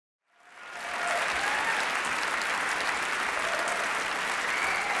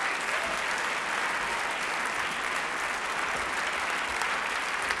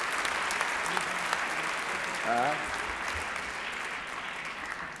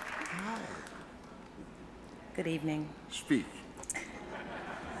Good evening. Speak.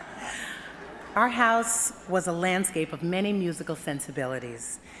 Our house was a landscape of many musical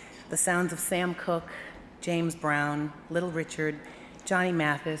sensibilities. The sounds of Sam Cooke, James Brown, Little Richard, Johnny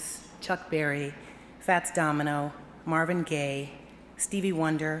Mathis, Chuck Berry, Fats Domino, Marvin Gaye, Stevie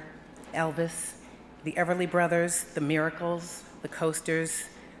Wonder, Elvis, the Everly Brothers, the Miracles, the Coasters,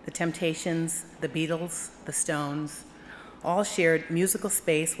 the Temptations, the Beatles, the Stones, all shared musical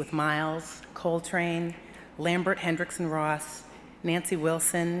space with Miles, Coltrane, Lambert Hendrickson Ross, Nancy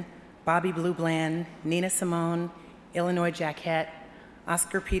Wilson, Bobby Blue Bland, Nina Simone, Illinois Jacquette,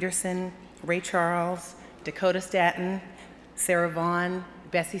 Oscar Peterson, Ray Charles, Dakota Staton, Sarah Vaughan,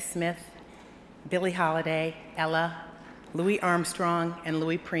 Bessie Smith, Billie Holiday, Ella, Louis Armstrong, and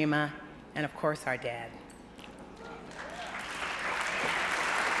Louis Prima, and of course our dad.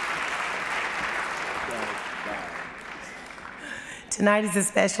 Tonight is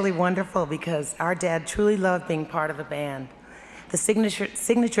especially wonderful because our dad truly loved being part of the band. The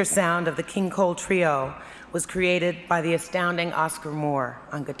signature sound of the King Cole Trio was created by the astounding Oscar Moore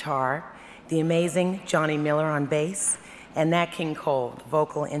on guitar, the amazing Johnny Miller on bass, and Nat King Cole, the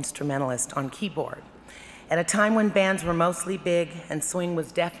vocal instrumentalist, on keyboard. At a time when bands were mostly big and swing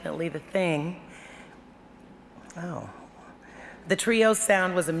was definitely the thing, the trio's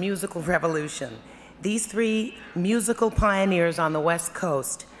sound was a musical revolution. These three musical pioneers on the West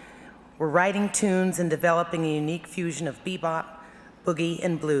Coast were writing tunes and developing a unique fusion of bebop, boogie,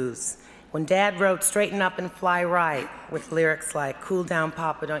 and blues. When Dad wrote Straighten Up and Fly Right with lyrics like Cool Down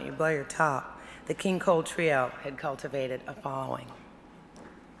Papa, Don't You Blow Your Top, the King Cole Trio had cultivated a following.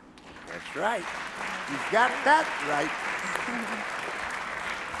 That's right. You got that right.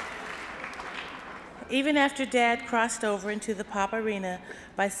 Even after Dad crossed over into the pop arena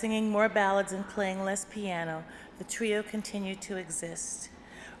by singing more ballads and playing less piano, the trio continued to exist.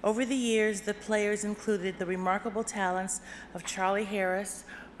 Over the years, the players included the remarkable talents of Charlie Harris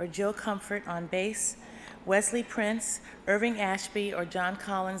or Joe Comfort on bass, Wesley Prince, Irving Ashby, or John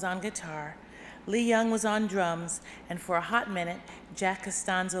Collins on guitar. Lee Young was on drums, and for a hot minute, Jack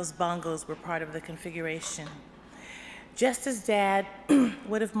Costanzo's bongos were part of the configuration. Just as Dad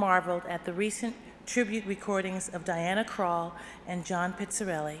would have marveled at the recent tribute recordings of Diana Krall and John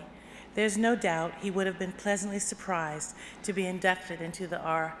Pizzarelli, there's no doubt he would have been pleasantly surprised to be inducted into the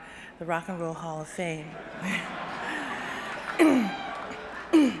Rock and Roll Hall of Fame.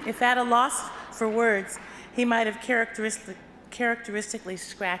 If at a loss for words, he might have characteristically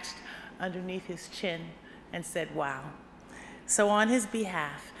scratched underneath his chin and said, wow. So on his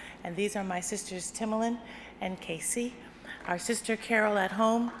behalf, and these are my sisters Timolyn and Casey, our sister Carol at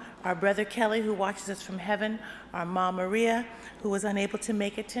home, our brother Kelly, who watches us from heaven, our mom Maria, who was unable to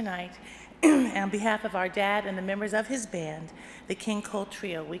make it tonight, and on behalf of our dad and the members of his band, the King Cole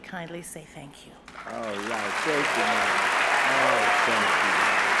Trio, we kindly say thank you. All right, thank you, man. Oh, thank you.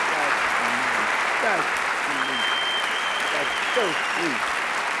 That's so sweet.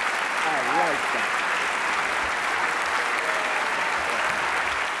 I like that.